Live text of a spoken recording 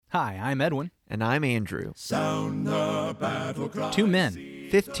Hi, I'm Edwin. And I'm Andrew. Sound the battle cry. 2 men,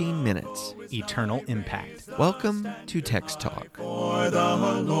 15 minutes. eternal impact. Welcome to Text Talk. For the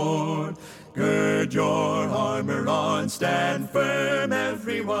Lord, gird your armor on, stand firm,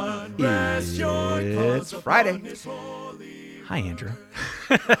 everyone. Rest your It's cause Friday. upon His holy. Hi, Andrew.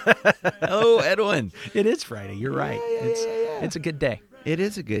 Hello, Edwin. It is Friday. You're right. It's a good day. It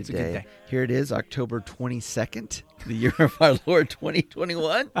is a good a day. good day. Here it is, October 22nd, the year of our Lord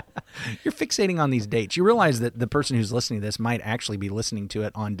 2021. You're fixating on these dates. You realize that the person who's listening to this might actually be listening to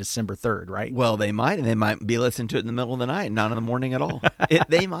it on December 3rd, right? Well, they might, and they might be listening to it in the middle of the night, not in the morning at all.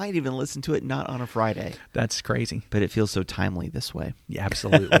 They might even listen to it not on a Friday. That's crazy. But it feels so timely this way. Yeah,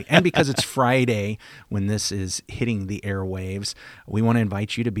 absolutely. And because it's Friday when this is hitting the airwaves, we want to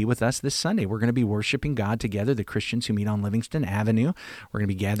invite you to be with us this Sunday. We're going to be worshiping God together, the Christians who meet on Livingston Avenue. We're going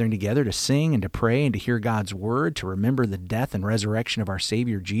to be gathering together to sing and to pray and to hear God's word, to remember the death and resurrection of our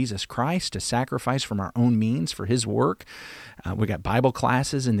Savior Jesus Christ, to sacrifice from our own means for His work. We got Bible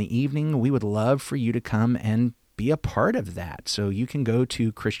classes in the evening. We would love for you to come and be a part of that. So you can go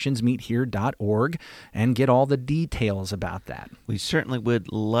to christiansmeethere.org and get all the details about that. We certainly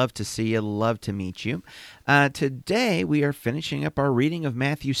would love to see you, love to meet you. Today, we are finishing up our reading of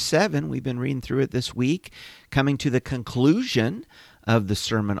Matthew 7. We've been reading through it this week, coming to the conclusion of the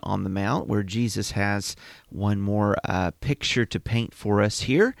Sermon on the Mount, where Jesus has one more picture to paint for us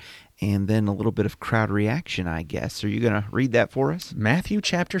here, and then a little bit of crowd reaction, I guess. Are you going to read that for us? Matthew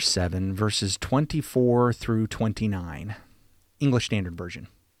chapter 7, verses 24 through 29, English Standard Version.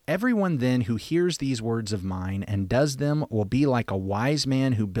 Everyone then who hears these words of mine and does them will be like a wise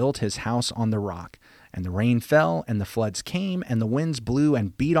man who built his house on the rock. And the rain fell, and the floods came, and the winds blew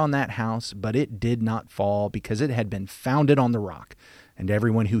and beat on that house, but it did not fall, because it had been founded on the rock. And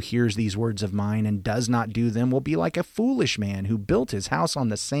everyone who hears these words of mine and does not do them will be like a foolish man who built his house on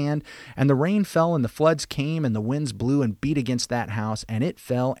the sand, and the rain fell, and the floods came, and the winds blew and beat against that house, and it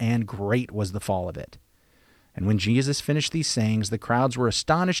fell, and great was the fall of it. And when Jesus finished these sayings, the crowds were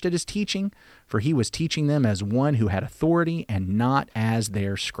astonished at his teaching, for he was teaching them as one who had authority and not as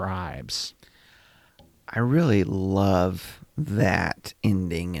their scribes. I really love that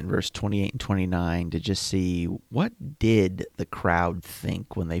ending in verse 28 and 29 to just see what did the crowd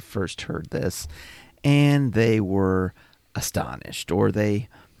think when they first heard this. And they were astonished, or they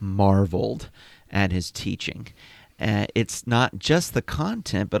marveled at his teaching. It's not just the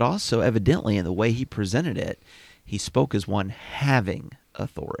content, but also evidently in the way he presented it. He spoke as one having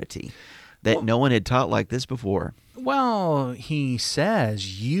authority that no one had taught like this before. Well, he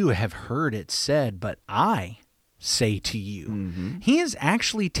says, you have heard it said, but I say to you. Mm-hmm. He is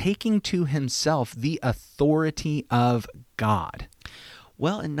actually taking to himself the authority of God.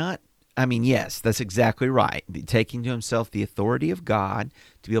 Well, and not, yes, that's exactly right. Taking to himself the authority of God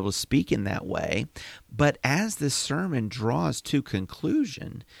to be able to speak in that way. But as this sermon draws to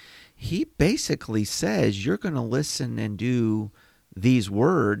conclusion, he basically says, you're going to listen and do these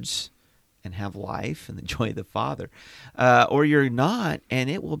words and have life and the joy of the Father, or you're not, and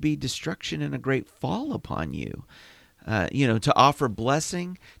it will be destruction and a great fall upon you. To offer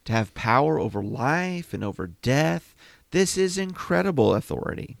blessing, to have power over life and over death, this is incredible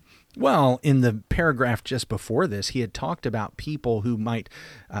authority. Well, in the paragraph just before this, he had talked about people who might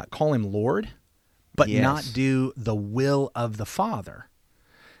call him Lord, but Yes. not do the will of the Father.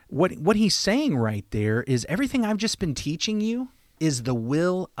 What he's saying right there is everything I've just been teaching you is the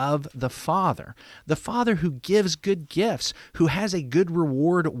will of the Father who gives good gifts, who has a good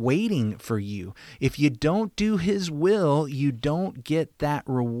reward waiting for you. If you don't do His will, you don't get that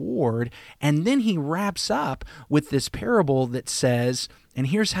reward. And then he wraps up with this parable that says, and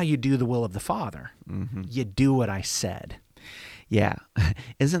here's how you do the will of the Father. Mm-hmm. You do what I said. Yeah,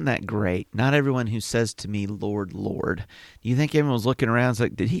 isn't that great? Not everyone who says to me, Lord, Lord. Do you think everyone was looking around and was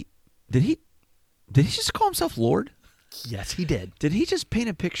like, did he just call himself Lord? Yes, he did. Did he just paint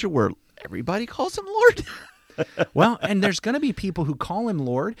a picture where everybody calls him Lord? Well, and there's going to be people who call him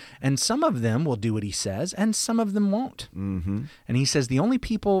Lord, and some of them will do what he says, and some of them won't. Mm-hmm. And he says, the only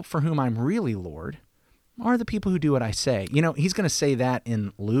people for whom I'm really Lord are the people who do what I say. He's going to say that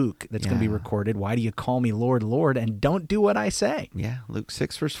in Luke, that's going to be recorded. Why do you call me Lord, Lord, and don't do what I say? Yeah, Luke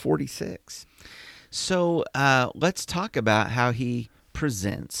 6, verse 46. So let's talk about how he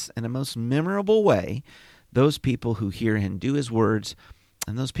presents in a most memorable way those people who hear him do his words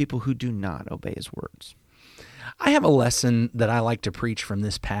and those people who do not obey his words. I have a lesson that I like to preach from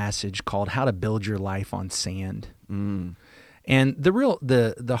this passage called How to Build Your Life on Sand. And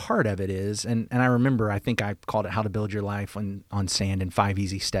the heart of it is, and I remember, I think I called it How to Build Your Life on Sand in 5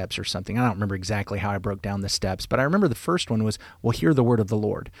 Easy Steps or something. I don't remember exactly how I broke down the steps, but I remember the first one was, well, hear the word of the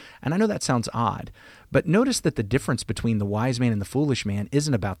Lord. And I know that sounds odd, but notice that the difference between the wise man and the foolish man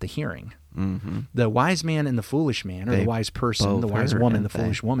isn't about the hearing. Mm-hmm. The wise man and the foolish man, or the wise person, the wise woman, the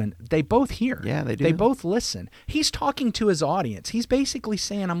foolish woman, they both hear. Yeah, they do. They both listen. He's talking to his audience. He's basically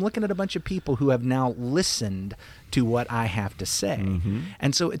saying, I'm looking at a bunch of people who have now listened to what I have to say. Mm-hmm.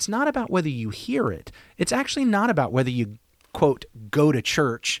 And so it's not about whether you hear it. It's actually not about whether you, quote, go to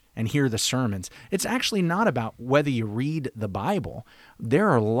church and hear the sermons. It's actually not about whether you read the Bible. There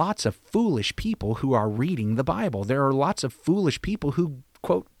are lots of foolish people who are reading the Bible. There are lots of foolish people who,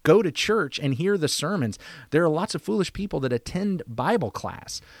 quote, go to church and hear the sermons. There are lots of foolish people that attend Bible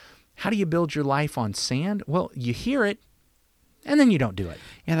class. How do you build your life on sand? Well, you hear it, and then you don't do it.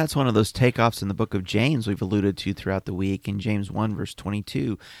 Yeah, that's one of those takeoffs in the book of James we've alluded to throughout the week in James 1, verse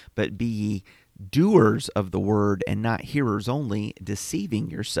 22. But be ye doers of the word and not hearers only,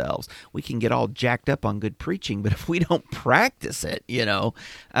 deceiving yourselves. We can get all jacked up on good preaching, but if we don't practice it,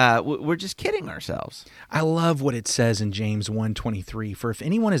 we're just kidding ourselves. I love what it says in James 1:23. For if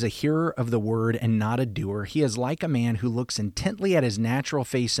anyone is a hearer of the word and not a doer, he is like a man who looks intently at his natural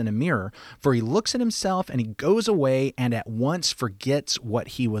face in a mirror, for he looks at himself and he goes away and at once forgets what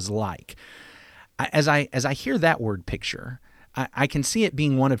he was like. As I hear that word picture, I can see it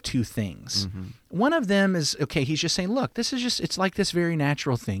being one of two things. Mm-hmm. One of them is, okay, he's just saying, look, it's like this very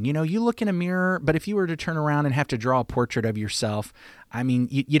natural thing. You look in a mirror, but if you were to turn around and have to draw a portrait of yourself, I mean,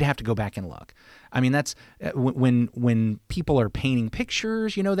 you'd have to go back and look. I mean, that's when people are painting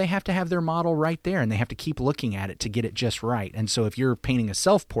pictures, they have to have their model right there and they have to keep looking at it to get it just right. And so if you're painting a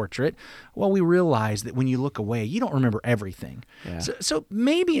self-portrait, well, we realize that when you look away, you don't remember everything. Yeah. So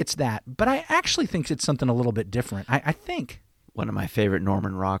maybe it's that, but I actually think it's something a little bit different. I think... One of my favorite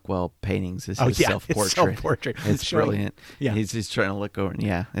Norman Rockwell paintings is his self-portrait. His self-portrait. It's brilliant. Yeah. He's trying to look over.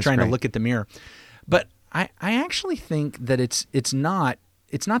 Yeah, trying to look at the mirror. But I actually think that it's not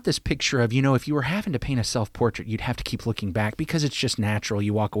this picture of, if you were having to paint a self-portrait, you'd have to keep looking back because it's just natural.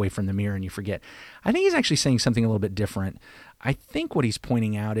 You walk away from the mirror and you forget. I think he's actually saying something a little bit different. I think what he's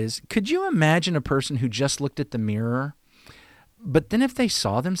pointing out is, could you imagine a person who just looked at the mirror, but then if they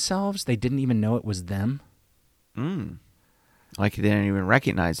saw themselves, they didn't even know it was them? Like they didn't even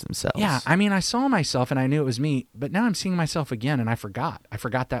recognize themselves. Yeah, I mean, I saw myself and I knew it was me, but now I'm seeing myself again and I forgot. I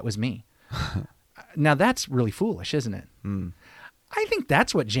forgot that was me. Now that's really foolish, isn't it? I think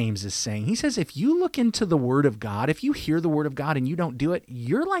that's what James is saying. He says if you look into the Word of God, if you hear the Word of God and you don't do it,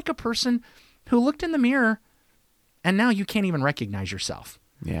 you're like a person who looked in the mirror and now you can't even recognize yourself.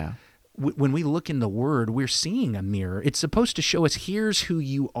 Yeah. When we look in the Word, we're seeing a mirror. It's supposed to show us, here's who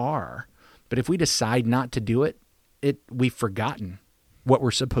you are. But if we decide not to do it, we've forgotten what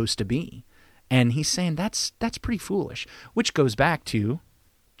we're supposed to be. And he's saying that's pretty foolish, which goes back to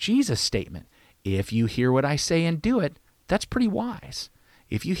Jesus' statement. If you hear what I say and do it, that's pretty wise.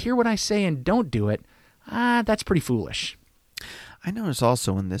 If you hear what I say and don't do it, that's pretty foolish. I notice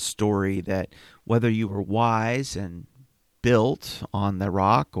also in this story that whether you were wise and built on the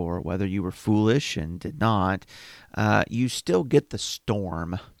rock or whether you were foolish and did not, you still get the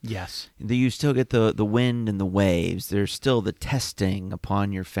storm. Yes. You still get the wind and the waves. There's still the testing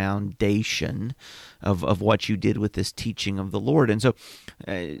upon your foundation of what you did with this teaching of the Lord. And so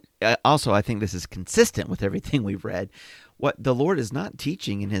also I think this is consistent with everything we've read. What the Lord is not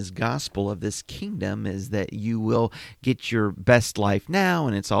teaching in his gospel of this kingdom is that you will get your best life now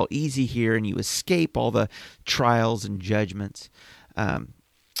and it's all easy here and you escape all the trials and judgments.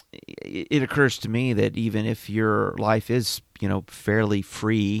 It occurs to me that even if your life is, fairly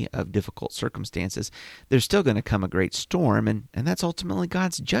free of difficult circumstances, there's still going to come a great storm, and that's ultimately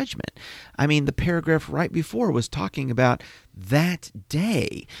God's judgment. I mean, the paragraph right before was talking about that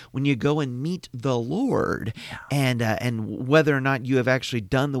day when you go and meet the Lord, and whether or not you have actually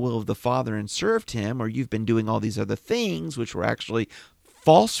done the will of the Father and served Him, or you've been doing all these other things which were actually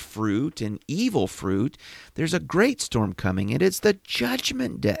false fruit and evil fruit. There's a great storm coming, and it's the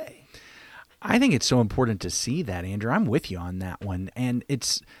judgment day. I think it's so important to see that, Andrew. I'm with you on that one. And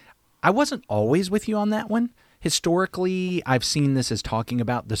I wasn't always with you on that one. Historically, I've seen this as talking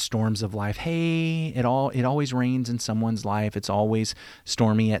about the storms of life. Hey, it always rains in someone's life. It's always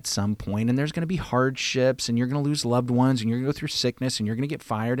stormy at some point, and there's going to be hardships, and you're going to lose loved ones, and you're going to go through sickness, and you're going to get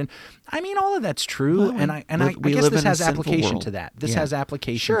fired. And I mean, all of that's true. Well, I guess this has application to that. This has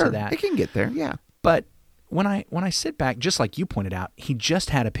application to that. It can get there, yeah. But when I sit back, just like you pointed out, he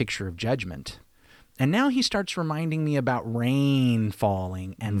just had a picture of judgment. And now he starts reminding me about rain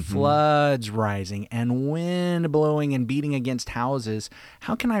falling and floods rising and wind blowing and beating against houses.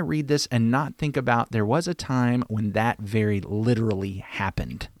 How can I read this and not think about there was a time when that very literally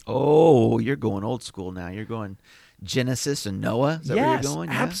happened? Oh, you're going old school now. You're going Genesis and Noah? Is that where you're going?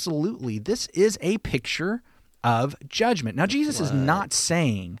 Yeah? Absolutely. This is a picture of judgment. Now, Jesus is not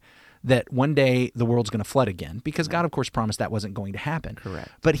saying that one day the world's going to flood again, because God, of course, promised that wasn't going to happen.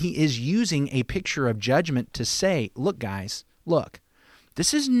 Correct. But he is using a picture of judgment to say, look, guys, look,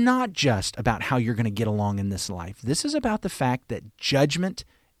 this is not just about how you're going to get along in this life. This is about the fact that judgment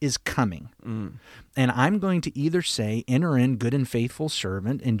is coming. And I'm going to either say, enter in, good and faithful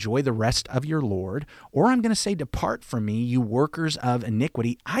servant, enjoy the rest of your Lord, or I'm going to say, depart from me, you workers of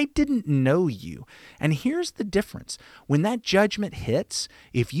iniquity. I didn't know you. And here's the difference. When that judgment hits,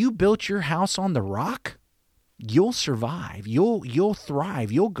 if you built your house on the rock, you'll survive. You'll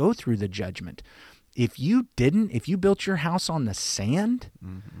thrive. You'll go through the judgment. If you didn't, if you built your house on the sand,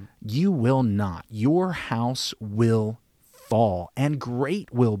 you will not. Your house will fall, and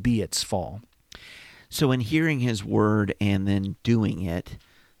great will be its fall. So in hearing his word and then doing it,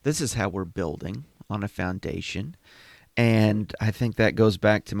 this is how we're building on a foundation. And I think that goes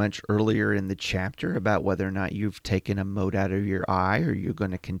back to much earlier in the chapter about whether or not you've taken a mote out of your eye or you're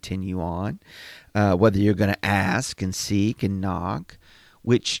going to continue on, whether you're going to ask and seek and knock,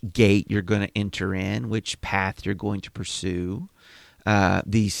 which gate you're going to enter in, which path you're going to pursue.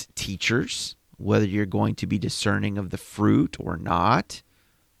 These teachers, whether you're going to be discerning of the fruit or not.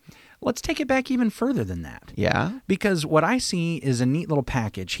 Let's take it back even further than that. Yeah. Because what I see is a neat little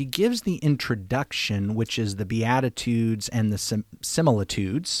package. He gives the introduction, which is the Beatitudes and the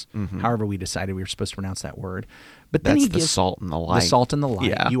similitudes, however we decided we were supposed to pronounce that word. But then That's he the gives salt and the light. The salt and the light.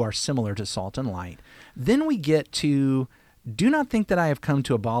 Yeah. You are similar to salt and light. Then we get to, do not think that I have come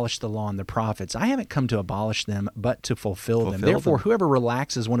to abolish the law and the prophets. I haven't come to abolish them, but to fulfill them. Therefore, whoever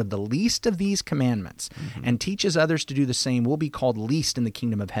relaxes one of the least of these commandments and teaches others to do the same will be called least in the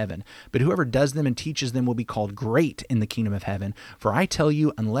kingdom of heaven. But whoever does them and teaches them will be called great in the kingdom of heaven. For I tell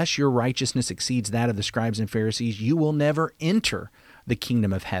you, unless your righteousness exceeds that of the scribes and Pharisees, you will never enter the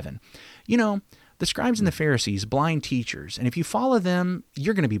kingdom of heaven. You know, the scribes and the Pharisees, blind teachers, and if you follow them,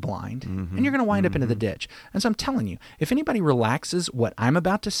 you're going to be blind, and you're going to wind up into the ditch. And so I'm telling you, if anybody relaxes what I'm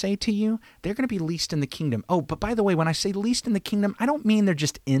about to say to you, they're going to be least in the kingdom. Oh, but by the way, when I say least in the kingdom, I don't mean they're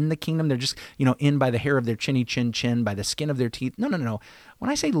just in the kingdom. They're just, in by the hair of their chinny chin, by the skin of their teeth. No.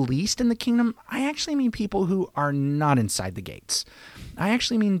 When I say least in the kingdom, I actually mean people who are not inside the gates. I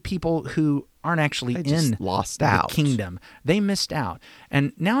actually mean people who aren't actually in the kingdom. They missed out.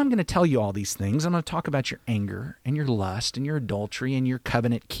 And now I'm going to tell you all these things. I'm going to talk about your anger and your lust and your adultery and your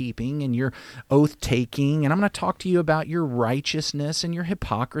covenant keeping and your oath taking. And I'm going to talk to you about your righteousness and your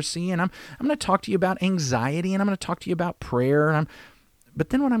hypocrisy. And I'm going to talk to you about anxiety, and I'm going to talk to you about prayer.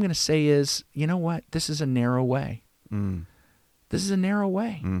 But then what I'm going to say is, you know what? This is a narrow way. This is a narrow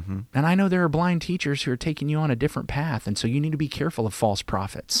way. And I know there are blind teachers who are taking you on a different path. And so you need to be careful of false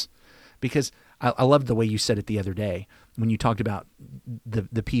prophets. Because I loved the way you said it the other day when you talked about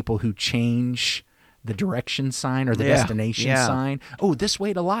the people who change the direction sign or the destination sign. Oh, this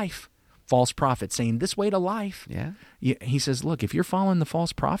way to life. False prophet saying this way to life. Yeah. He says, look, if you're following the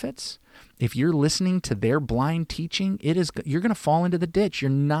false prophets, if you're listening to their blind teaching, you're going to fall into the ditch.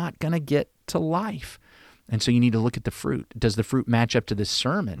 You're not going to get to life. And so you need to look at the fruit. Does the fruit match up to this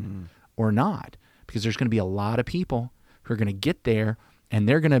sermon or not? Because there's going to be a lot of people who are going to get there, and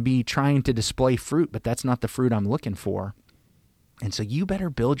they're going to be trying to display fruit, but that's not the fruit I'm looking for. And so you better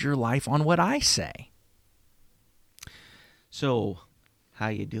build your life on what I say. So, how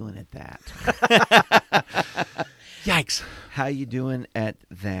you doing at that? Yikes. How you doing at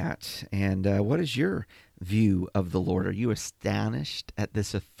that? And what is your view of the Lord? Are you astonished at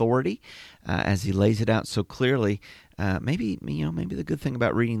this authority as he lays it out so clearly? Maybe the good thing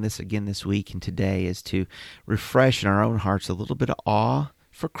about reading this again this week and today is to refresh in our own hearts a little bit of awe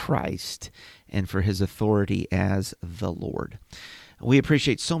for Christ and for his authority as the Lord. We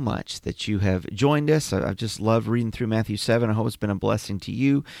appreciate so much that you have joined us. I've just loved reading through Matthew 7. I hope it's been a blessing to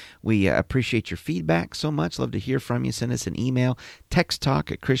you. We appreciate your feedback so much. Love to hear from you. Send us an email,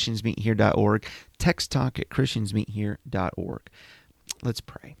 texttalk@christiansmeethere.org, texttalk@christiansmeethere.org. Let's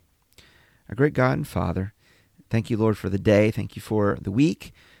pray. Our great God and Father, thank you, Lord, for the day. Thank you for the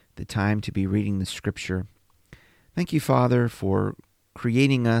week, the time to be reading the Scripture. Thank you, Father, for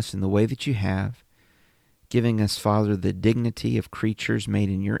creating us in the way that you have, giving us, Father, the dignity of creatures made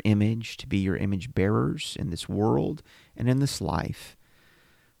in your image to be your image bearers in this world and in this life.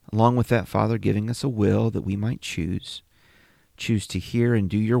 Along with that, Father, giving us a will that we might choose to hear and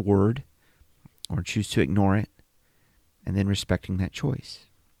do your word, or choose to ignore it, and then respecting that choice.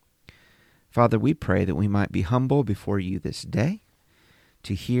 Father, we pray that we might be humble before you this day,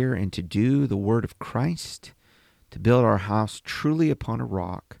 to hear and to do the word of Christ, to build our house truly upon a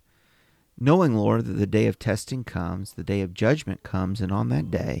rock, knowing, Lord, that the day of testing comes, the day of judgment comes, and on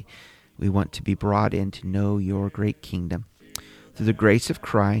that day we want to be brought in to know your great kingdom. Through the grace of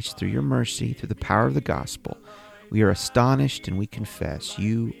Christ, through your mercy, through the power of the gospel, we are astonished and we confess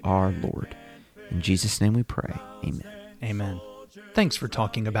you are Lord. In Jesus' name we pray. Amen. Amen. Thanks for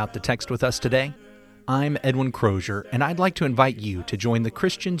talking about the text with us today. I'm Edwin Crozier, and I'd like to invite you to join the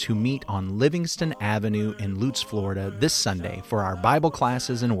Christians who meet on Livingston Avenue in Lutz, Florida this Sunday for our Bible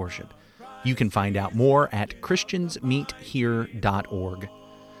classes and worship. You can find out more at christiansmeethere.org.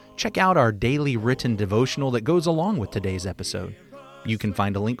 Check out our daily written devotional that goes along with today's episode. You can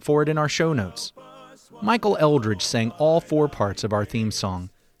find a link for it in our show notes. Michael Eldridge sang all 4 parts of our theme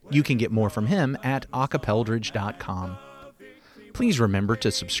song. You can get more from him at acapeldridge.com. Please remember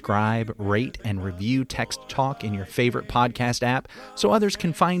to subscribe, rate, and review Text Talk in your favorite podcast app so others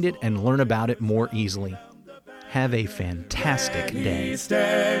can find it and learn about it more easily. Have a fantastic day.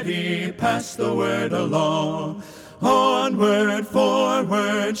 Steady, pass the word along. Onward,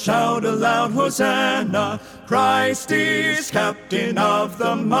 forward, shout aloud, Hosanna. Christ is captain of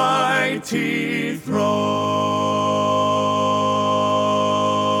the mighty throne.